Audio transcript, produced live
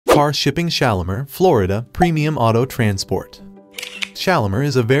Car Shipping Shalimar, Florida, Premium Auto Transport. Shalimar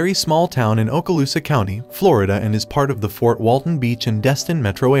is a very small town in Okaloosa County, Florida, and is part of the Fort Walton Beach and Destin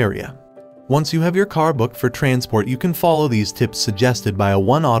metro area. Once you have your car booked for transport, you can follow these tips suggested by a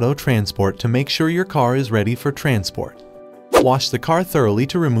One Auto Transport to make sure your car is ready for transport. Wash the car thoroughly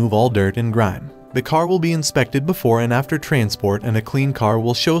to remove all dirt and grime. The car will be inspected before and after transport, and a clean car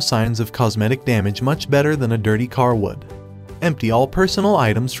will show signs of cosmetic damage much better than a dirty car would. Empty all personal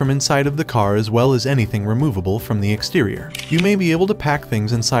items from inside of the car as well as anything removable from the exterior. You may be able to pack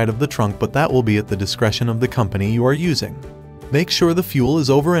things inside of the trunk, but that will be at the discretion of the company you are using. Make sure the fuel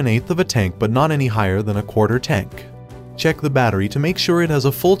is over 1/8 of a tank but not any higher than a 1/4 tank. Check the battery to make sure it has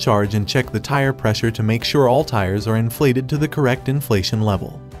a full charge, and check the tire pressure to make sure all tires are inflated to the correct inflation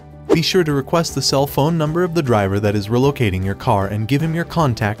level. Be sure to request the cell phone number of the driver that is relocating your car and give him your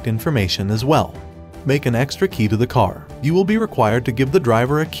contact information as well. Make an extra key to the car. You will be required to give the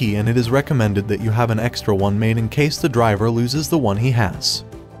driver a key, and it is recommended that you have an extra one made in case the driver loses the one he has.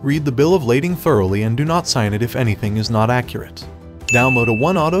 Read the bill of lading thoroughly and do not sign it if anything is not accurate. Download a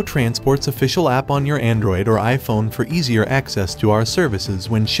One Auto Transport's official app on your Android or iPhone for easier access to our services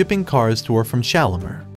when shipping cars to or from Shalimar.